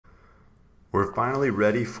We're finally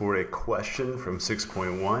ready for a question from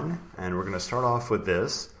 6.1, and we're going to start off with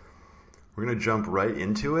this. We're going to jump right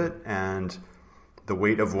into it, and the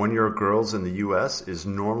weight of one-year-old girls in the US is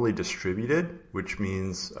normally distributed, which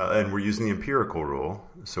means, and we're using the empirical rule,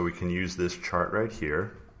 so we can use this chart right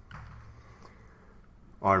here.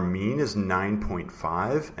 Our mean is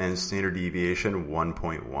 9.5 and standard deviation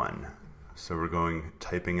 1.1. So we're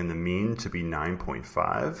typing in the mean to be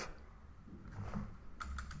 9.5.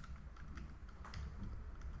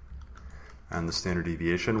 And the standard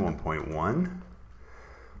deviation 1.1.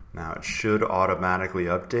 Now it should automatically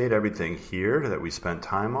update everything here that we spent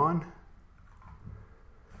time on.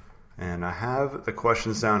 And I have the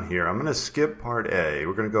questions down here. I'm going to skip part A.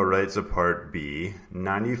 We're going to go right to part B.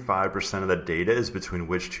 95% of the data is between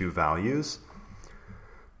which two values?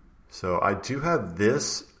 So I do have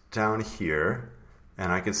this down here,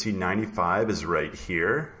 and I can see 95 is right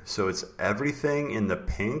here. So it's everything in the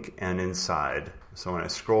pink and inside. So when I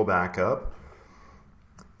scroll back up,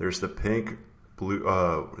 there's the pink, blue,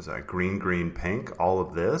 what is that? Green, green, pink, all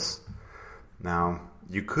of this. Now,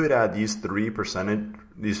 you could add these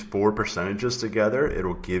four percentages together.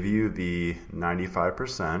 It'll give you the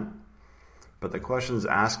 95%. But the question is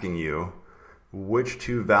asking you, which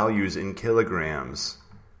two values in kilograms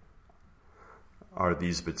are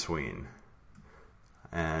these between?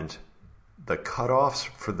 And the cutoffs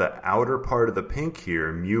for the outer part of the pink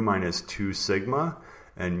here, mu minus 2 sigma,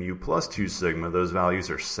 and mu plus 2 sigma, those values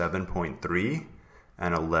are 7.3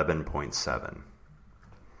 and 11.7.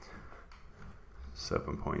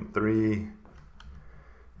 7.3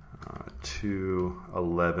 to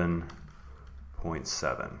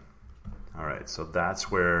 11.7. All right, so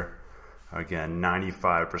that's where, again,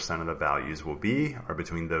 95% of the values are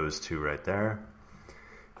between those two right there.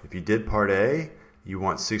 If you did part A, you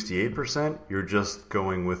want 68%, you're just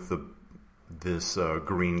going with this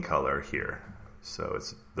green color here. So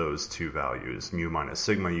it's those two values, mu minus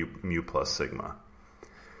sigma, mu plus sigma.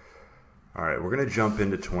 All right, we're going to jump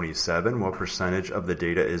into 27. What percentage of the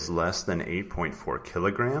data is less than 8.4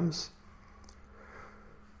 kilograms?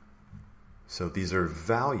 So these are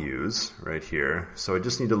values right here. So I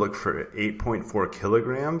just need to look for 8.4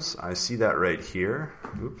 kilograms. I see that right here.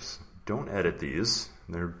 Oops, don't edit these.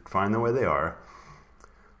 They're fine the way they are.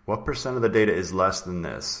 What percent of the data is less than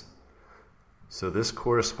this? So this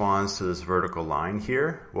corresponds to this vertical line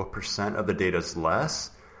here. What percent of the data is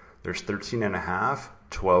less? There's 13.5,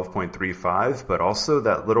 12.35, but also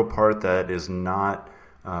that little part that is not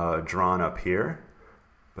drawn up here.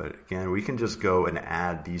 But again, we can just go and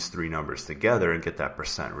add these three numbers together and get that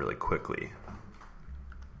percent really quickly.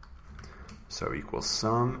 So equals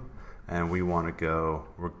sum, and we want to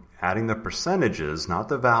we're adding the percentages, not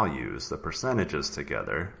the values, the percentages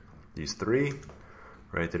together. These three.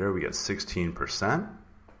 Right there, we get 16%.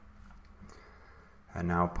 And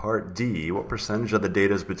now part D, what percentage of the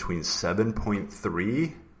data is between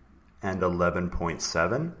 7.3 and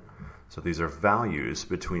 11.7? So these are values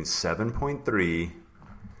between 7.3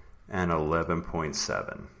 and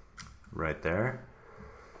 11.7, right there.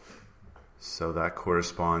 So that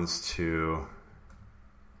corresponds to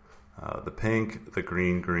the pink, the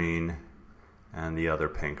green, green, and the other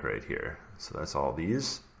pink right here. So that's all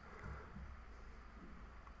these.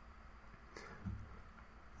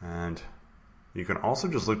 And you can also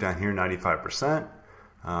just look down here, 95%,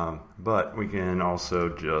 but we can also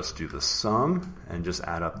just do the sum and just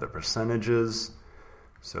add up the percentages.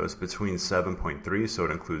 So it's between 7.3, so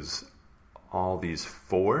it includes all these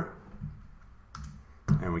four,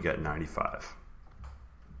 and we get 95.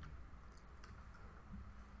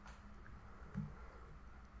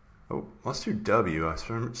 Oh, let's do W.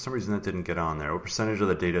 For some reason that didn't get on there. What percentage of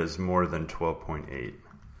the data is more than 12.8?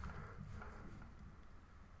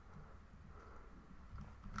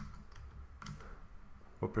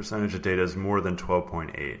 What percentage of data is more than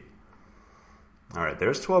 12.8? All right,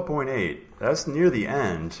 there's 12.8. That's near the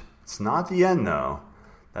end. It's not the end, though.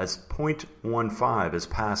 That's 0.15 is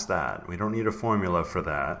past that. We don't need a formula for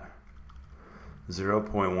that.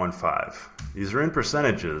 0.15. These are in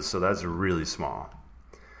percentages, so that's really small.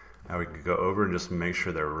 Now we can go over and just make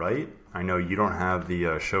sure they're right. I know you don't have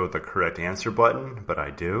the show the correct answer button, but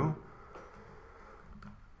I do.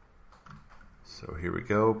 So here we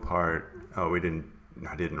go.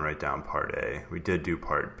 I didn't write down part A. We did do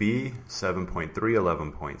part B, 7.3,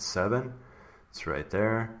 11.7. It's right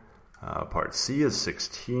there. Part C is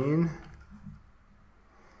 16.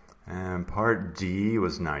 And part D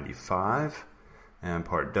was 95. And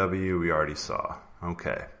part W we already saw.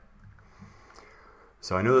 Okay.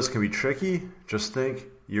 So I know this can be tricky. Just think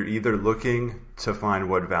you're either looking to find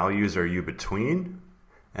what values are you between,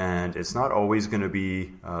 And it's not always going to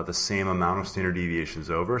be the same amount of standard deviations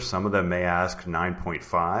over. Some of them may ask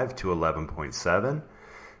 9.5 to 11.7.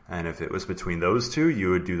 And if it was between those two, you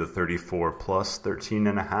would do the 34 plus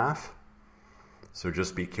 13.5. So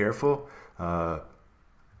just be careful.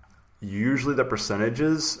 Usually the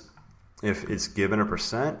percentages, if it's given a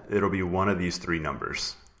percent, it'll be one of these three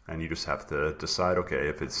numbers. And you just have to decide, okay,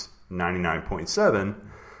 if it's 99.7,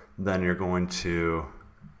 then you're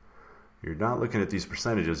not looking at these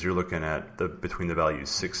percentages, you're looking at between the values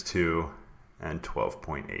 6.2 and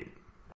 12.8.